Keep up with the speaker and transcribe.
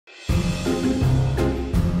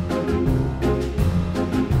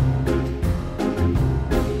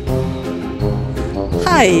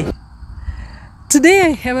Hi! Today I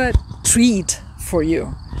have a treat for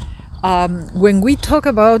you. When we talk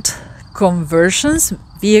about conversions,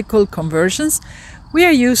 vehicle conversions, we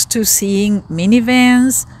are used to seeing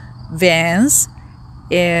minivans, vans,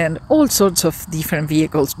 and all sorts of different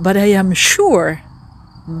vehicles. But I am sure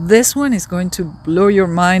this one is going to blow your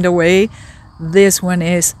mind away. This one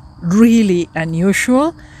is really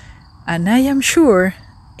unusual, and I am sure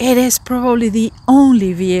it is probably the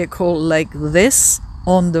only vehicle like this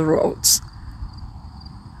on the roads.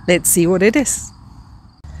 Let's see what it is.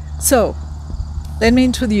 So, let me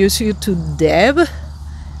introduce you to Deb.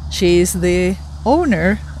 She is the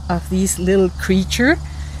owner of this little creature,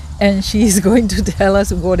 and she's going to tell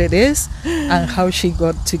us what it is and how she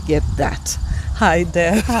got to get that. Hi,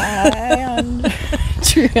 Deb. Hi,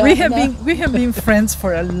 we have been friends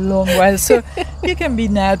for a long while, so you can be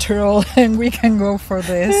natural and we can go for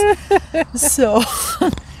this. So,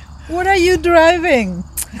 what are you driving?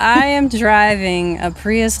 I am driving a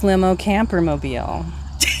Prius limo camper mobile.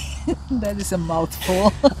 That is a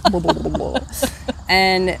mouthful.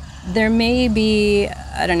 And there may be,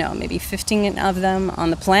 I don't know, maybe 15 of them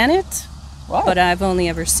on the planet. Wow. But I've only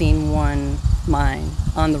ever seen one, mine,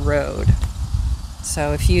 on the road.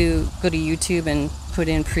 So if you go to YouTube and put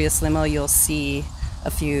in Prius limo, you'll see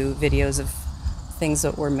a few videos of things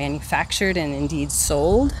that were manufactured and indeed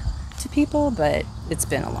sold to people, but it's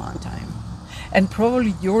been a long time. And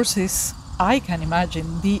probably yours is, I can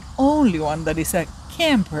imagine, the only one that is a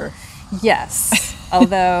camper. Yes,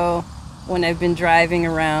 although when I've been driving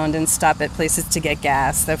around and stop at places to get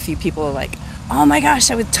gas, a few people are like, oh my gosh,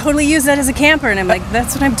 I would totally use that as a camper. And I'm like,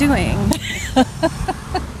 that's what I'm doing.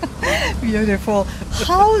 Beautiful.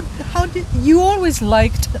 How did you always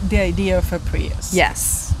liked the idea of a Prius?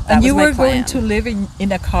 Yes. And you were going to live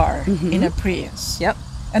in a car, in a Prius. Yep.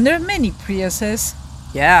 And there are many Priuses,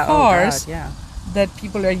 yeah, cars, oh God, yeah, that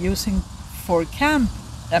people are using for camping.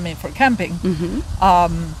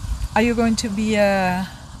 Are you going to be a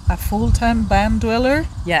full-time van dweller?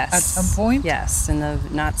 Yes. At some point? Yes, in the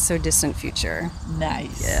not so distant future.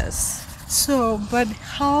 Nice. Yes. So, but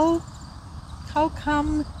how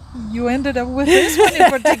come you ended up with this one in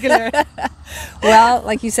particular? Well,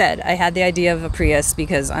 like you said, I had the idea of a Prius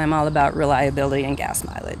because I'm all about reliability and gas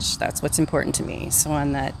mileage. That's what's important to me. So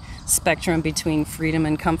on that spectrum between freedom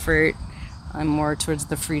and comfort, I'm more towards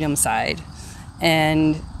the freedom side.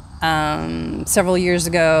 And several years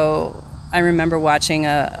ago, I remember watching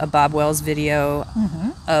a Bob Wells video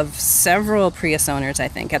of several Prius owners, I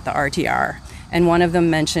think, at the RTR. And one of them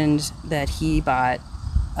mentioned that he bought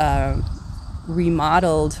a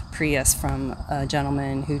remodeled Prius from a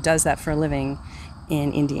gentleman who does that for a living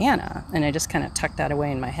in Indiana. And I just kind of tucked that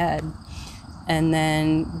away in my head. And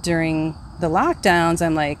then during the lockdowns,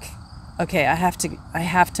 I'm like, okay, I have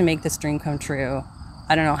to make this dream come true.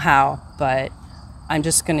 I don't know how, but I'm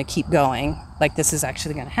just going to keep going. Like, this is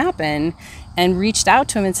actually going to happen. And reached out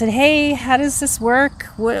to him and said, hey, how does this work?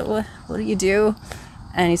 What do you do?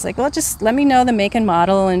 And he's like, well, just let me know the make and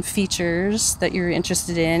model and features that you're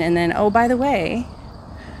interested in. And then, oh, by the way,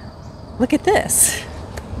 look at this.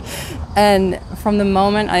 And from the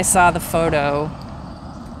moment I saw the photo,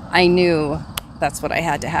 I knew that's what I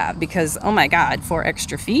had to have. Because, oh my God, 4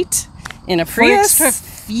 extra feet in a Prius. 4 extra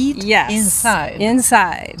feet? Yes. Inside?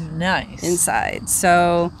 Inside. Nice. Inside.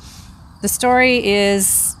 So the story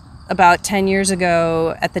is about 10 years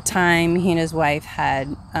ago. At the time, he and his wife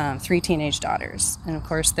had 3 teenage daughters. And of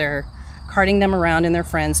course, they're carting them around and their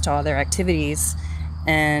friends to all their activities.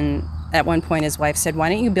 And at one point, his wife said, why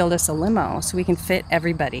don't you build us a limo so we can fit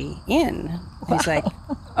everybody in? Wow. He's like,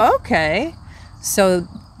 okay. So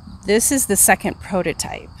this is the second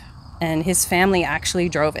prototype. And his family actually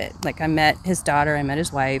drove it. Like, I met his daughter, I met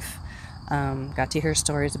his wife. Got to hear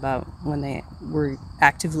stories about when they were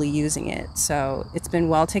actively using it. So it's been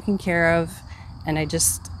well taken care of, and I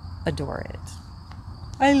just adore it.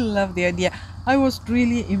 I love the idea. I was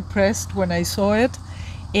really impressed when I saw it.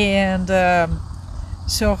 And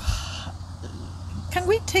so can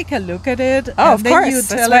we take a look at it? Oh, of course.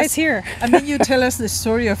 That's why it's here. And then you tell us the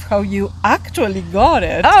story of how you actually got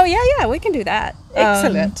it. Oh, yeah, we can do that.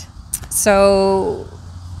 Excellent. So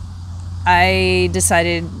I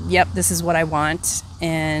decided, yep, this is what I want.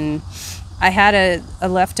 And I had a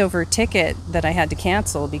leftover ticket that I had to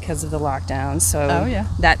cancel because of the lockdown. So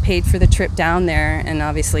that paid for the trip down there. And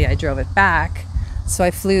obviously I drove it back. So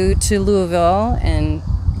I flew to Louisville and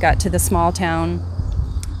got to the small town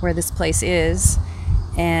where this place is.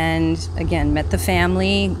 And again, met the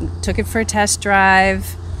family, took it for a test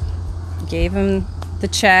drive, gave him the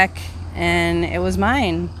check, and it was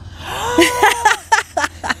mine.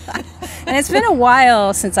 And it's been a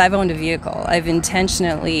while since I've owned a vehicle. I've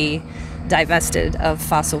intentionally divested of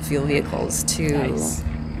fossil fuel vehicles to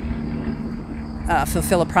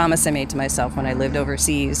fulfill a promise I made to myself when I lived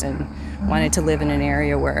overseas and wanted to live in an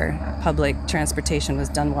area where public transportation was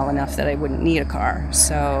done well enough that I wouldn't need a car.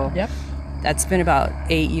 So that's been about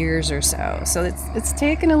 8 years or so. So it's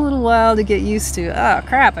taken a little while to get used to, oh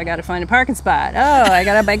crap, I gotta find a parking spot. Oh, I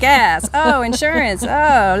gotta buy gas. Oh, insurance.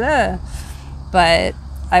 Oh, but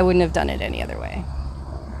I wouldn't have done it any other way.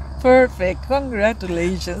 Perfect.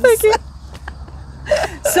 Congratulations. Thank you.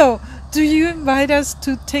 So, do you invite us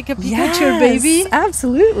to take a peek at your baby?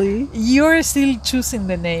 Absolutely. You're still choosing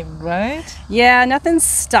the name, right? Yeah, nothing's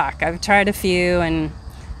stuck. I've tried a few, and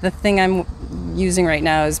the thing I'm using right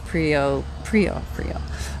now is Prius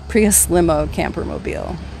Limo Camper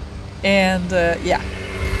Mobile. And yeah.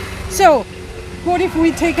 So, what if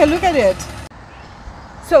we take a look at it?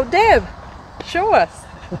 So, Deb, show us.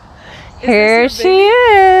 Here she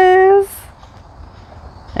is.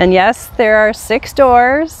 And yes, there are 6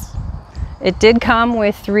 doors. It did come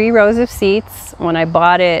with 3 rows of seats. When I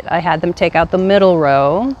bought it, I had them take out the middle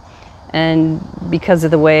row. And because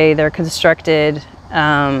of the way they're constructed,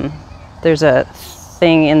 there's a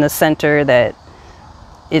thing in the center that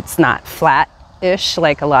it's not flat-ish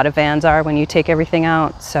like a lot of vans are when you take everything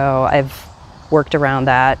out. So I've worked around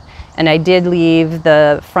that. And I did leave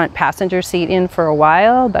the front passenger seat in for a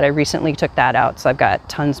while, but I recently took that out, so I've got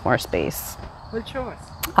tons more space. Well, show us.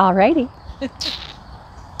 Alrighty.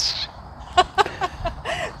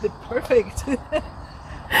 Perfect.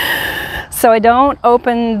 So I don't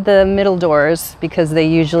open the middle doors because they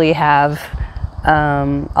usually have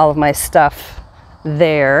all of my stuff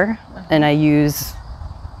there, and I use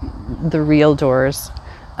the real doors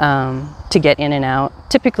to get in and out.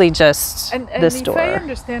 Typically just this door. If I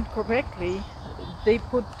understand correctly, they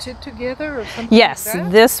put it together or something yes, like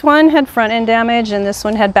that? This one had front end damage and this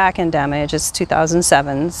one had back end damage. It's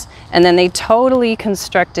 2007s. And then they totally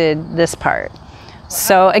constructed this part. Wow.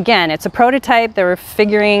 So again, it's a prototype. They were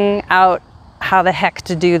figuring out how the heck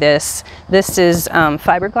to do this. This is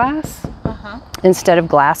fiberglass instead of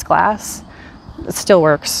glass. It still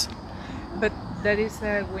works. But that is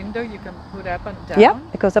a window you can put up and down? Yep,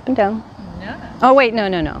 it goes up and down. No. Oh wait, no,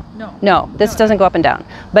 this doesn't go up and down,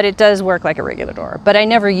 but it does work like a regular door. But I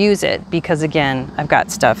never use it because again, I've got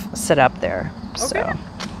stuff set up there. Okay. So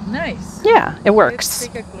nice. Yeah, it works. Let's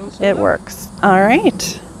take a closer It look. works. All right.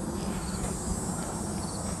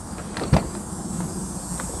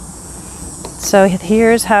 So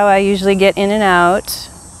here's how I usually get in and out,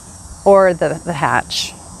 or the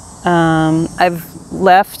hatch. I've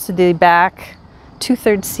left the back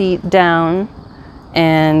 2/3 seat down,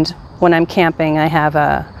 and when I'm camping, I have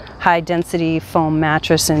a high density foam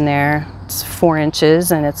mattress in there. It's 4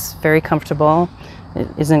 inches and it's very comfortable. It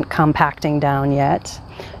isn't compacting down yet.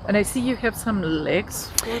 And I see you have some legs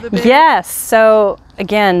for the bed. Yes, so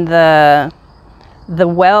again, the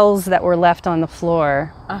wells that were left on the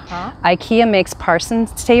floor, IKEA makes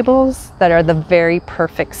Parsons tables that are the very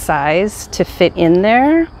perfect size to fit in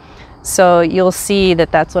there. So you'll see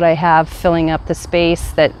that that's what I have filling up the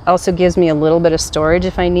space. That also gives me a little bit of storage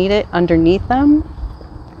if I need it underneath them.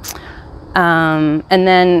 And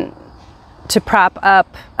then to prop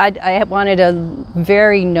up, I wanted a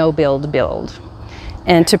very no-build build.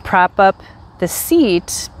 And to prop up the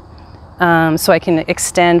seat so I can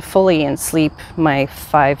extend fully and sleep my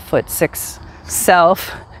 5'6"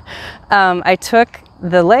 self, I took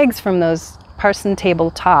the legs from those Parson table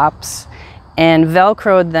tops and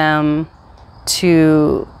Velcroed them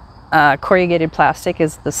to corrugated plastic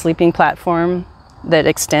is the sleeping platform that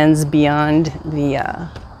extends beyond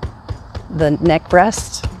the neck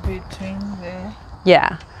rest. Between the...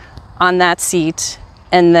 Yeah, on that seat.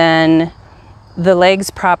 And then the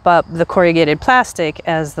legs prop up the corrugated plastic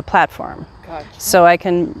as the platform. Gotcha. So I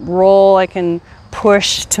can roll, I can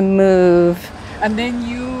push to move. And then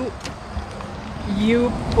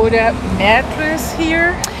you put a mattress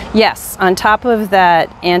here? Yes, on top of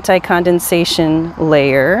that anti-condensation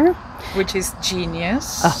layer. Which is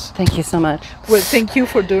genius. Oh, thank you so much. Well, thank you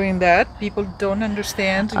for doing that. People don't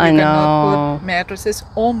understand. You I know. cannot put mattresses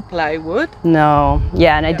on plywood. No,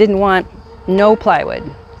 yeah, and I didn't want no plywood.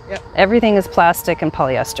 Yep. Everything is plastic and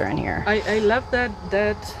polyester in here. I love that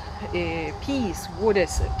piece. What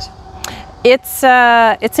is it?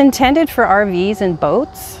 It's intended for RVs and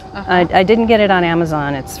boats. I didn't get it on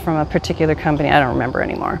Amazon. It's from a particular company. I don't remember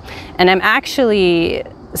anymore. And I'm actually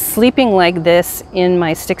sleeping like this in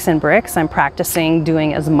my sticks and bricks. I'm practicing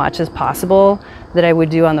doing as much as possible that I would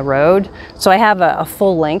do on the road. So I have a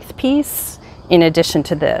full length piece in addition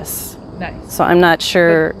to this. Nice. So I'm not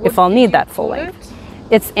sure if I'll need that full length.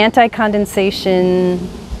 It's anti-condensation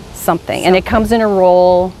something, and it comes in a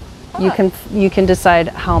roll. You can decide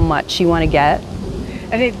how much you want to get.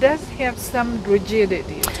 And it does have some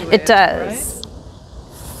rigidity to it. It does. Right?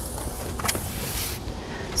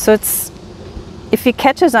 So if it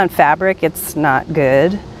catches on fabric, it's not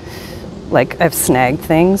good. Like I've snagged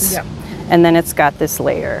things. Yeah. And then it's got this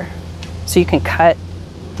layer. So you can cut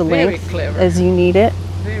the length as you need it.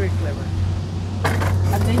 Very clever.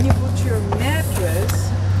 And then you put your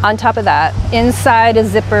mattress on top of that, inside a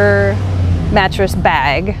zipper mattress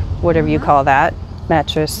bag, whatever you call that,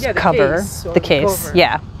 mattress cover, the case, cover.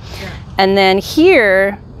 Yeah. And then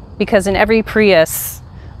here, because in every Prius,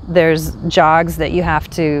 there's jogs that you have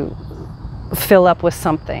to fill up with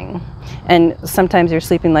something. And sometimes you're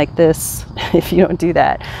sleeping like this if you don't do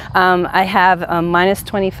that. I have a minus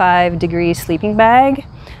 25 degree sleeping bag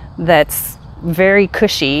that's very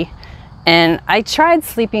cushy. And I tried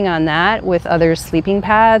sleeping on that with other sleeping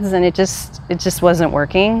pads, and it just wasn't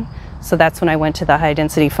working. So that's when I went to the high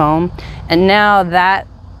density foam. And now that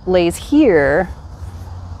lays here,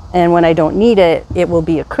 and when I don't need it, it will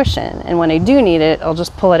be a cushion. And when I do need it, I'll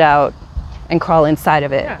just pull it out and crawl inside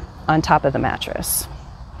of it on top of the mattress.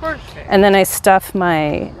 Perfect. And then I stuff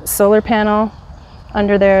my solar panel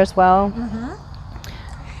under there as well.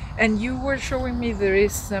 And you were showing me there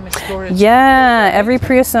is some storage. Yeah, every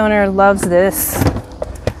Prius owner loves this.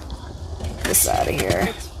 Get this out of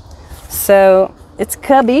here. So it's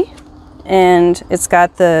cubby, and it's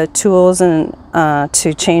got the tools and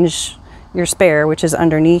to change your spare, which is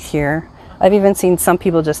underneath here. I've even seen some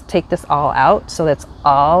people just take this all out, so that's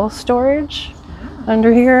all storage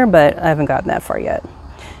under here, but I haven't gotten that far yet.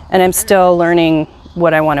 And I'm still learning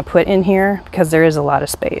what I want to put in here because there is a lot of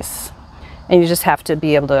space. And you just have to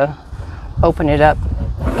be able to open it up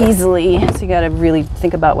easily. So you got to really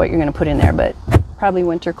think about what you're going to put in there, but probably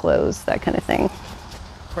winter clothes, that kind of thing.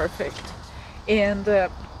 Perfect. And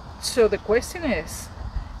so the question is,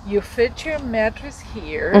 you fit your mattress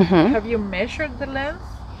here. Have you measured the length?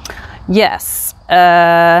 Yes.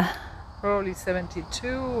 Probably 72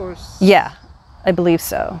 or... Yeah, I believe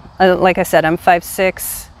so. Like I said, I'm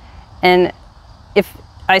 5'6", and if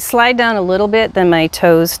I slide down a little bit, then my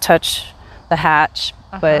toes touch the hatch,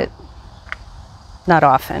 but not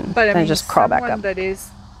often. But I mean, just crawl back up. Someone that is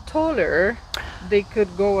taller, they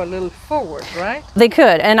could go a little forward, right? They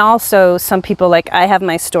could, and also some people, like I have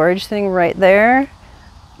my storage thing right there,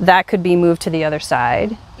 that could be moved to the other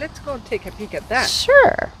side. Let's go take a peek at that.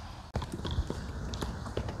 Sure.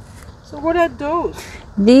 So what are those?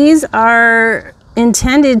 These are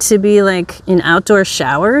intended to be like in outdoor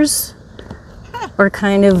showers, or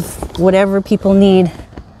kind of whatever people need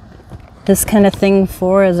this kind of thing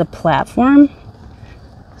for as a platform.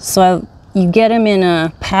 So you get them in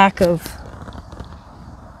a pack of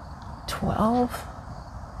 12.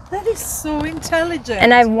 That is so intelligent.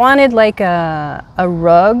 And I wanted like a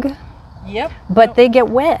rug. Yep. But they get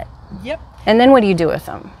wet. Yep. And then what do you do with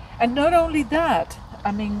them? And not only that,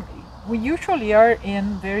 I mean, we usually are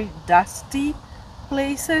in very dusty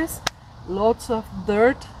places, lots of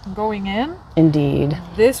dirt going in. Indeed.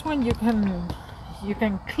 This one you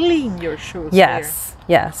can clean your shoes. Yes,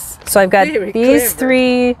 yes. So I've got these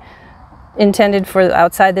three intended for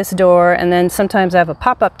outside this door, and then sometimes I have a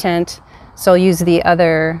pop-up tent, so I'll use the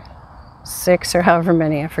other 6 or however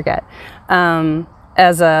many, I forget,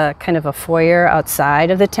 as a kind of a foyer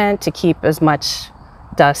outside of the tent to keep as much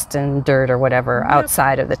dust and dirt or whatever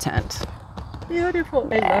outside of the tent. Beautiful.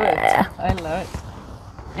 I love it. I love it.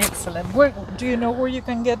 Excellent. Where, do you know where you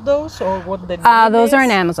can get those, or what the name those is? are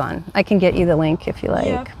on Amazon. I can get you the link if you like.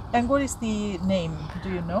 Yeah. And what is the name? Do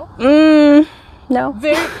you know? No.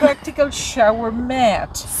 Very practical shower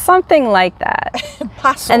mat. Something like that.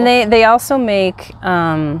 Puzzle. And they also make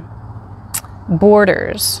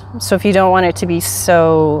borders. So if you don't want it to be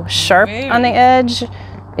so sharp on the edge,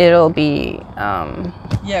 it'll be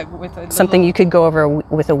with a something you could go over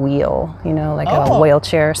with a wheel, you know, like a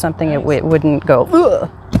wheelchair or something. Nice. It wouldn't go.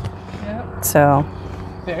 Yeah. So.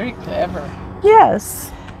 Very clever.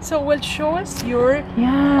 Yes. So, well, show us your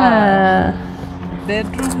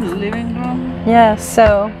bedroom, living room. Yeah.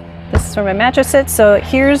 So this is where my mattress sits. So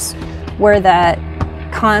here's where that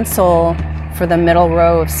console for the middle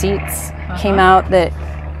row of seats came out. That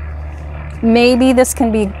maybe this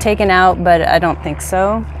can be taken out, but I don't think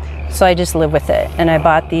so. So I just live with it. And I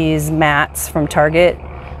bought these mats from Target.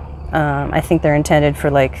 I think they're intended for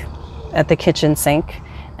like at the kitchen sink,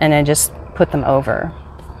 and I just put them over.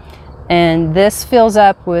 And this fills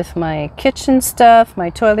up with my kitchen stuff, my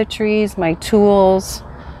toiletries, my tools,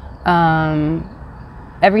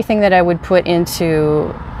 everything that I would put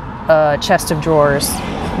into a chest of drawers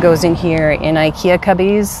goes in here in IKEA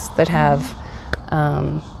cubbies that have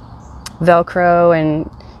Velcro, and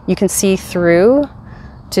you can see through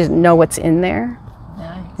to know what's in there,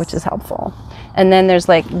 which is helpful. And then there's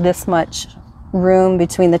like this much room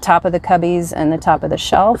between the top of the cubbies and the top of the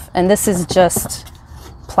shelf, and this is just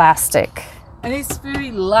plastic. And it's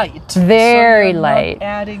very light. Very so light.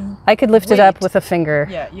 Adding I could lift weight. it up with a finger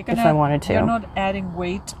you if I wanted to. You're not adding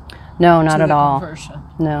weight. No, not to at the all. Conversion.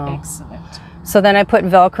 No. Excellent. So then I put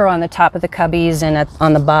Velcro on the top of the cubbies and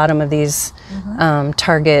on the bottom of these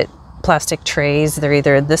Target plastic trays. They're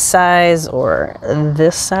either this size or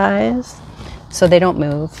this size, so they don't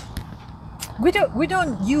move. We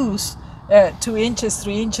don't use 2 inches,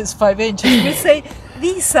 3 inches, 5 inches. We say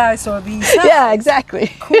these size or these size. Yeah,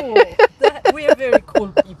 exactly. Cool. We are very cool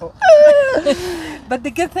people. But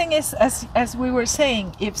the good thing is, as we were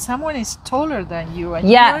saying, if someone is taller than you and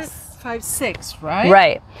you're 5'6", right?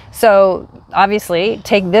 Right. So obviously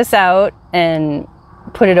take this out and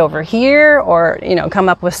put it over here, or come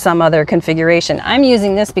up with some other configuration. I'm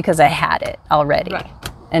using this because I had it already. Right.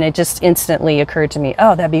 And it just instantly occurred to me,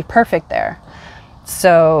 oh, that'd be perfect there.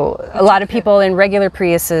 So a lot of people in regular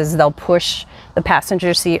Priuses, they'll push the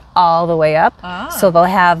passenger seat all the way up. So they'll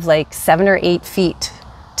have like 7 or 8 feet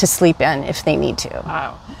to sleep in if they need to.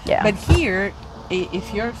 Wow. Yeah. But here,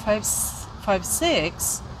 if you're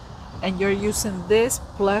 5'6", and you're using this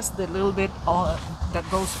plus the little bit that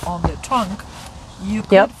goes on the trunk, you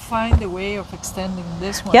could find a way of extending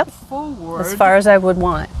this one forward. As far as I would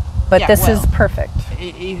want. But this is perfect.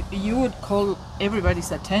 You would call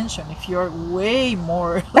everybody's attention if you're way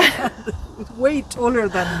more, way taller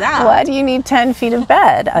than that. Why do you need 10 feet of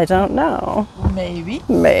bed? I don't know. Maybe.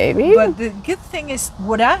 Maybe. But the good thing is,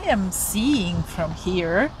 what I am seeing from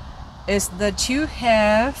here is that you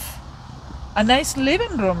have a nice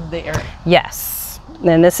living room there. Yes.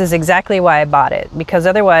 And this is exactly why I bought it. Because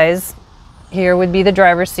otherwise, here would be the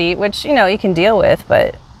driver's seat, which, you can deal with,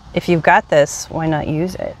 but if you've got this, why not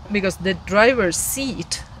use it? Because the driver's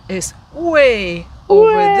seat is way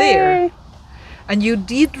over there. And you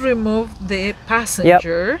did remove the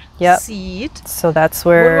passenger seat. So that's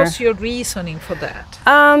where... What was your reasoning for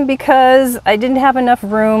that? Because I didn't have enough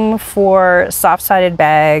room for soft-sided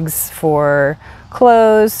bags, for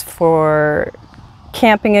clothes, for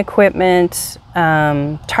camping equipment,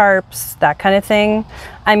 tarps, that kind of thing.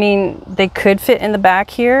 I mean, they could fit in the back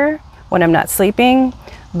here when I'm not sleeping.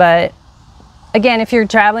 But again, if you're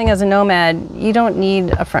traveling as a nomad, you don't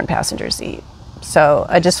need a front passenger seat. So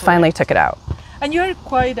I just finally took it out. And you're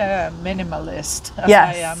quite a minimalist, as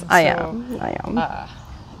yes, I am.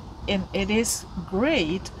 And it is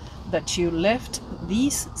great that you left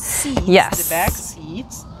these seats, the back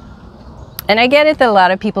seats. And I get it that a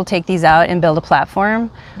lot of people take these out and build a platform.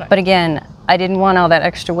 Right. But again, I didn't want all that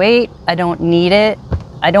extra weight. I don't need it.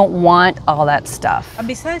 I don't want all that stuff. And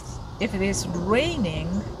besides, if it is raining,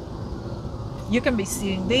 you can be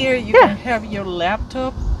sitting there, you can have your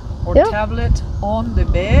laptop or tablet on the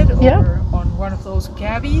bed or on one of those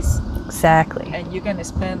cabbies. Exactly. And you can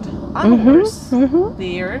spend hours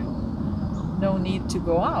there. No need to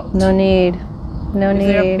go out. No need. No need.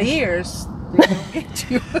 If there are bears, they will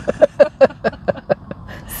get you.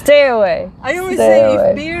 Stay away. I always say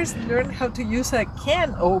if bears learn how to use a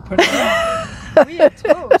can opener, we are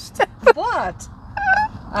toast. But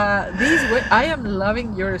I am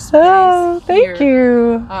loving your space. Oh, thank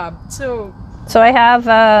you. So I have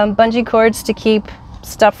bungee cords to keep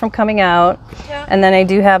stuff from coming out, and then I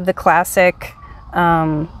do have the classic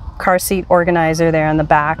car seat organizer there on the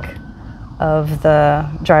back of the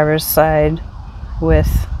driver's side with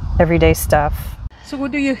everyday stuff. So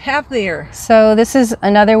what do you have there? So this is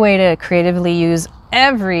another way to creatively use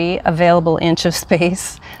every available inch of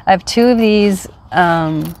space. I have 2 of these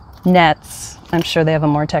nets. I'm sure they have a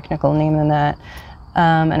more technical name than that.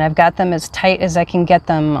 And I've got them as tight as I can get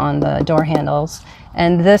them on the door handles.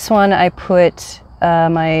 And this one I put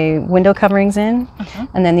my window coverings in.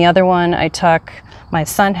 And then the other one I tuck my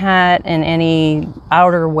sun hat and any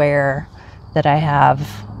outerwear that I have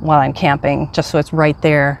while I'm camping, just so it's right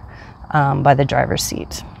there by the driver's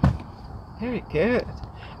seat. Very good.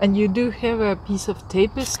 And you do have a piece of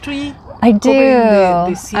tapestry? I do.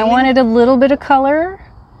 I wanted a little bit of color.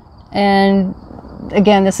 And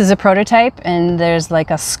again, this is a prototype, and there's like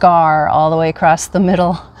a scar all the way across the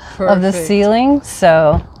middle of the ceiling.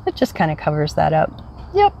 So it just kind of covers that up.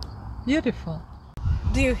 Yep. Beautiful.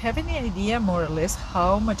 Do you have any idea more or less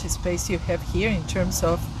how much space you have here in terms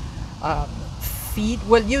of feet?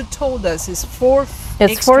 Well, you told us it's 4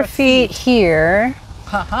 It's 4 feet here.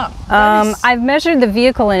 I've measured the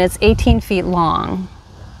vehicle and it's 18 feet long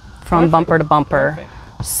from bumper to bumper.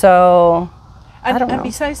 So I don't know. And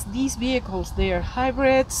besides these vehicles, they are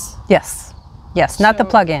hybrids. Yes, yes, not the So,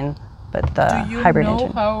 plug-in, but the do you hybrid know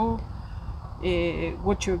engine. how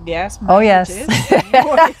what your gas Oh, mileage yes. is?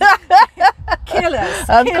 Kill us.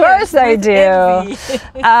 Of kill course us I with do. envy.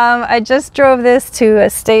 I just drove this to a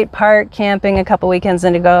state park camping a couple weekends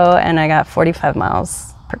ago, and I got 45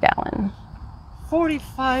 miles per gallon.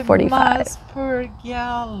 45 miles per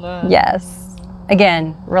gallon. Yes.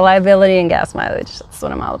 Again, reliability and gas mileage. That's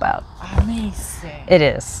what I'm all about. Amazing. It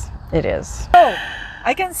is. It is. Oh,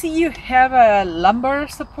 I can see you have a lumbar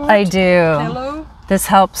support. I do. Pillow. This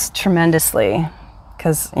helps tremendously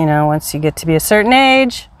because, you know, once you get to be a certain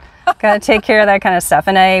age, got to take care of that kind of stuff.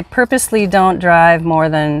 And I purposely don't drive more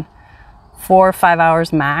than 4 or 5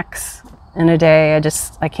 hours max in a day.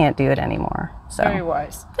 I can't do it anymore. So. Very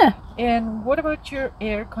wise. Yeah. And what about your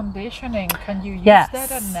air conditioning? Can you use Yes.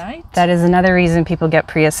 that at night? That is another reason people get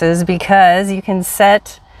Priuses, because you can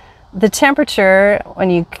set the temperature when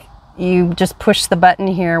you just push the button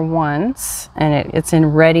here once, and it's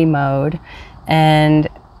in ready mode. And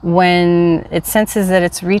when it senses that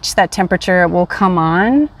it's reached that temperature, it will come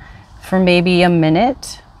on for maybe a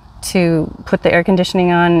minute to put the air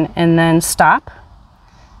conditioning on and then stop.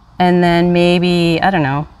 And then maybe, I don't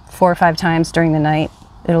know, 4 or 5 times during the night,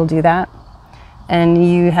 it'll do that. And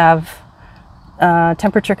you have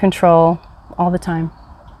temperature control all the time.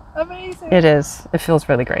 Amazing. It is. It feels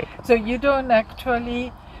really great. So you don't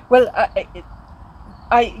actually, well,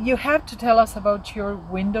 you have to tell us about your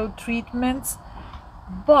window treatments,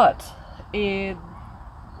 but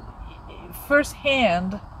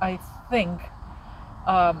firsthand, I think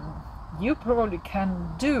you probably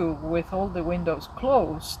can do with all the windows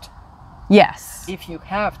closed. Yes. If you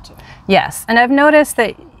have to. Yes. And I've noticed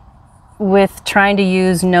that with trying to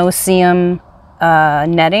use no-seam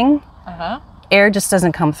netting, air just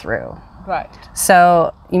doesn't come through. Right.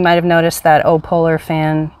 So you might have noticed that polar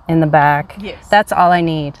fan in the back. Yes. That's all I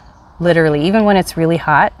need, literally, even when it's really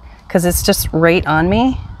hot, because it's just right on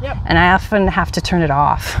me. Yep. And I often have to turn it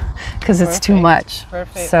off because it's too much.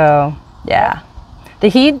 Perfect. So, yeah. The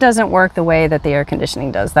heat doesn't work the way that the air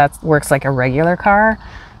conditioning does. That works like a regular car.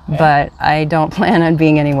 But I don't plan on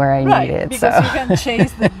being anywhere I need it. Because you can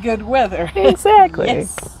chase the good weather. Exactly.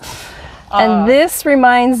 Yes. And this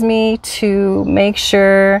reminds me to make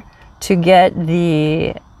sure to get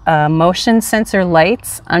the motion sensor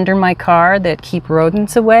lights under my car that keep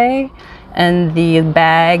rodents away, and the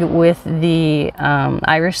bag with the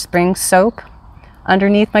Irish Spring soap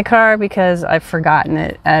underneath my car, because I've forgotten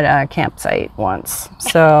it at a campsite once.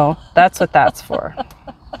 So that's what that's for.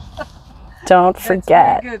 Don't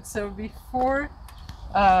forget. That's very good. So before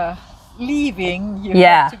leaving, you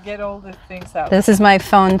Yeah. have to get all the things out. This is my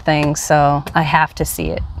phone thing, so I have to see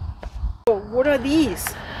it. So what are these?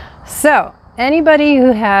 So anybody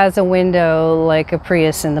who has a window like a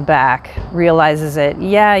Prius in the back realizes it.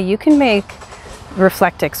 Yeah, you can make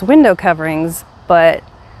Reflectix window coverings, but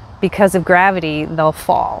because of gravity, they'll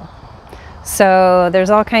fall. So there's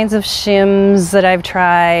all kinds of shims that I've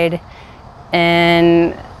tried,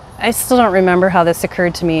 and I still don't remember how this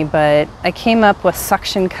occurred to me, but I came up with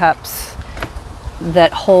suction cups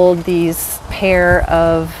that hold these pair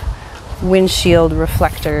of windshield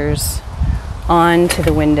reflectors onto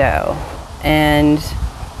the window. And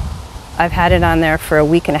I've had it on there for a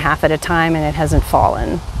week and a half at a time, and it hasn't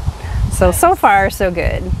fallen. So far, so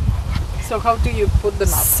good. So how do you put them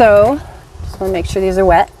up? So, just want to make sure these are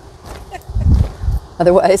wet.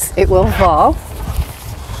 Otherwise, it will fall.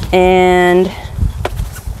 And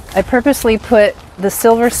I purposely put the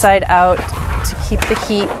silver side out to keep the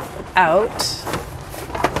heat out.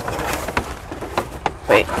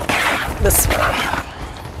 Wait, this way.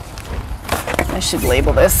 I should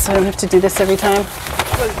label this so I don't have to do this every time.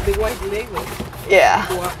 Well, the white label. Yeah.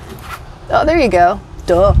 Oh, there you go.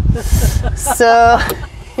 Duh. So,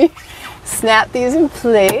 snap these in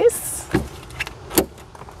place.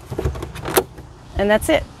 And that's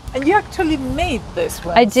it. And you actually made this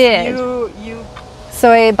one. I did. You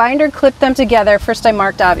So I binder clipped them together. First I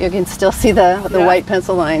marked out, you can still see the white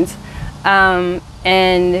pencil lines.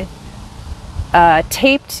 And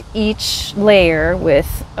taped each layer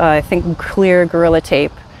with, I think, clear Gorilla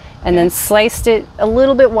Tape. And then sliced it a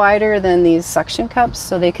little bit wider than these suction cups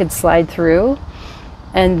so they could slide through.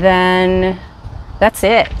 And then that's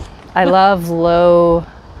it. I love low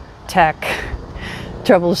tech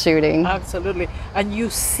troubleshooting. absolutely. And you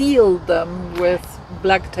sealed them with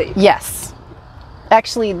black tape. Yes.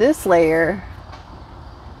 Actually, this layer,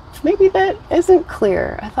 maybe that isn't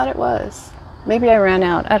clear. I thought it was. Maybe I ran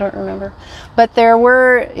out. I don't remember. But there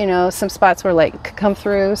were, you know, some spots where light could come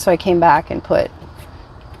through, so I came back and put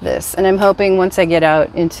this. And I'm hoping once I get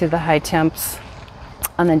out into the high temps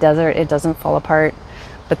On the desert, it doesn't fall apart,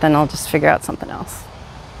 but then I'll just figure out something else.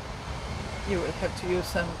 You will have to use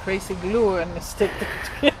some crazy glue and stick it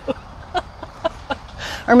together.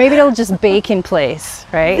 Or maybe it'll just bake in place,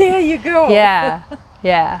 right? There you go. Yeah,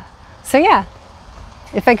 yeah. So yeah,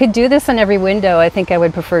 if I could do this on every window, I think I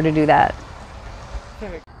would prefer to do that.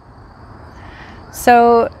 Perfect.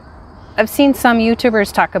 So I've seen some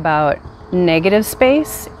YouTubers talk about negative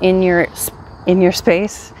space in your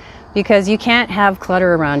space, because you can't have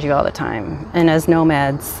clutter around you all the time. And as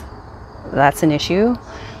nomads, that's an issue.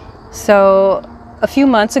 So a few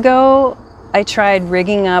months ago, I tried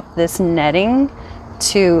rigging up this netting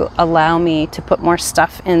to allow me to put more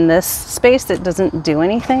stuff in this space that doesn't do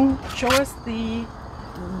anything. Show us the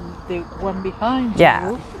one behind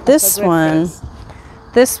Yeah, you. this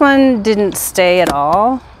one didn't stay at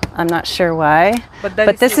all. I'm not sure why,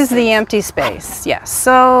 but this is the empty space. Yes,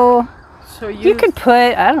 so you could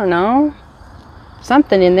put, I don't know,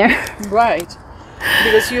 something in there. Right,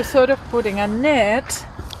 because you're sort of putting a net.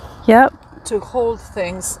 Yep. To hold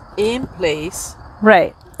things in place.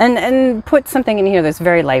 Right, and put something in here that's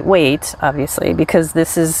very lightweight, obviously, because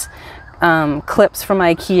this is clips from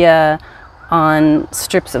IKEA on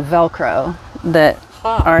strips of Velcro that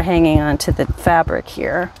are hanging onto the fabric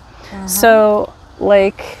here. So,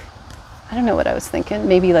 like, I don't know what I was thinking.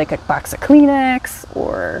 Maybe like a box of Kleenex,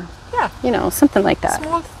 or you know, something like that.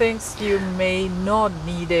 Small things you may not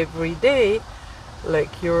need every day,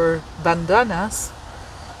 like your bandanas.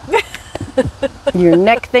 Your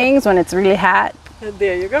neck things when it's really hot. And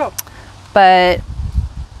there you go. But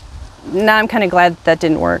now I'm kind of glad that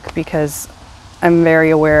didn't work, because I'm very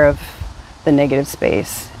aware of the negative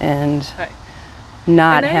space and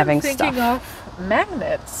not having stuff. Thinking of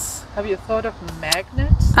magnets. Have you thought of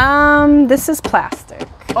magnets? This is plastic.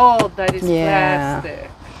 Oh, that is plastic.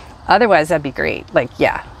 Otherwise, that'd be great. Like,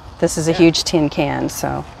 yeah, this is a huge tin can.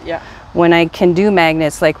 So yeah, when I can do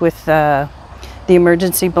magnets, like with the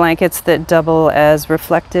emergency blankets that double as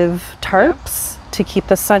reflective tarps to keep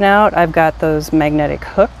the sun out, I've got those magnetic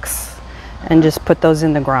hooks and just put those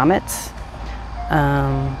in the grommets.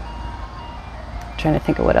 Trying to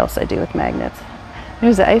think of what else I do with magnets.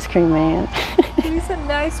 There's the ice cream man. There's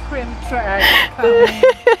an ice cream truck coming.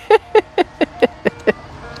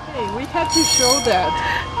 Hey, we have to show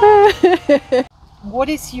that. What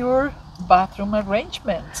is your bathroom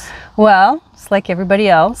arrangement? Well, it's like everybody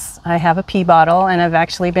else. I have a pee bottle, and I've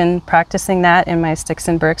actually been practicing that in my sticks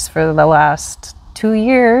and bricks for the last 2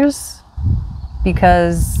 years,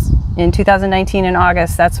 because in 2019 in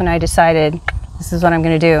August, that's when I decided this is what I'm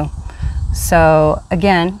going to do. So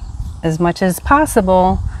again, as much as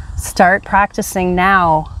possible, start practicing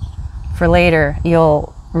now for later.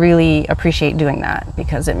 You'll really appreciate doing that,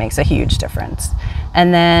 because it makes a huge difference.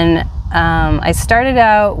 And then I started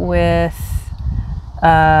out with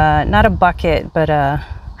not a bucket, but I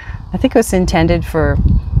think it was intended for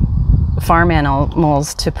farm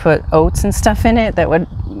animals to put oats and stuff in it that would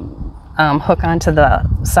hook onto the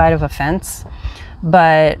side of a fence,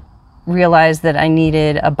 but realized that I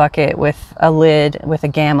needed a bucket with a lid, with a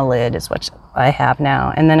gamma lid is what I have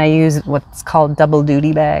now. And then I use what's called double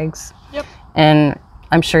duty bags. Yep. And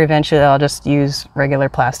I'm sure eventually I'll just use regular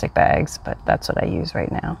plastic bags, but that's what I use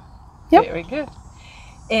right now. Yep. Very good.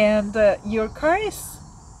 And your car is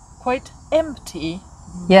quite empty.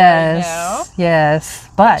 Yes. Right now, yes.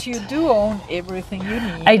 But you do own everything you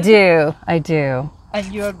need. I do. I do.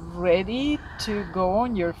 And you're ready to go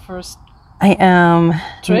on your first I am.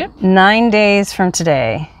 Trip? 9 days from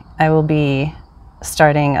today, I will be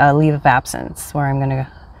starting a leave of absence, where I'm going to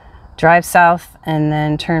drive south and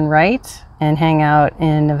then turn right and hang out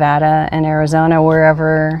in Nevada and Arizona,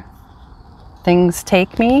 wherever things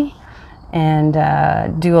take me, and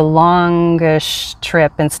do a longish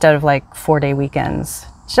trip instead of like 4-day weekends,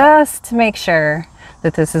 just to make sure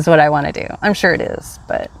that this is what I want to do. I'm sure it is,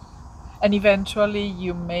 but. And eventually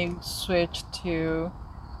you may switch to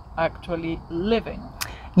actually living.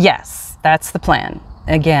 Yes, that's the plan.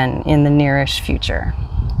 Again, in the nearish future.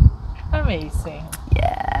 Amazing.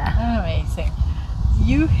 Yeah. Amazing.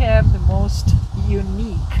 You have the most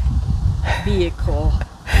unique vehicle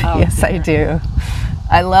out Yes, there. I do.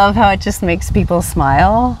 I love how it just makes people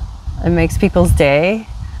smile. It makes people's day.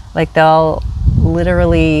 Like, they'll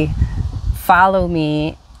literally follow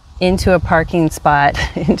me into a parking spot,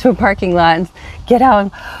 into a parking lot, and get out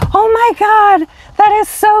and, oh my God, that is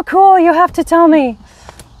so cool, you have to tell me.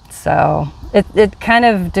 So it kind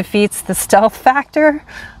of defeats the stealth factor,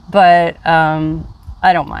 but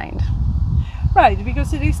I don't mind. Right,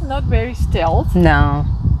 because it is not very stealth. No.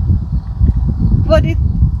 But it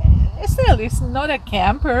still is not a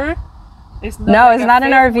camper. It's not No, like it's a not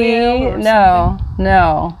an fifth wheel RV. or No,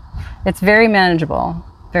 no. It's very manageable.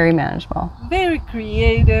 Very manageable. very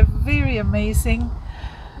creative, very amazing.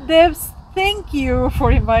 Debs, thank you for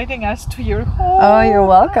inviting us to your home. Oh, you're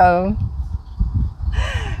welcome.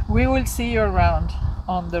 We will see you around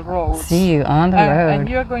on the road. See you on the road. And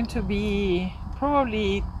you're going to be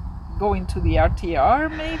probably going to the RTR,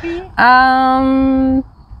 maybe?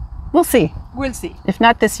 We'll see. We'll see. If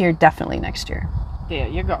not this year, definitely next year. There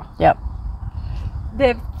you go. Yep.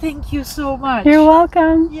 Deb, thank you so much. You're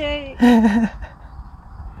welcome. Yay.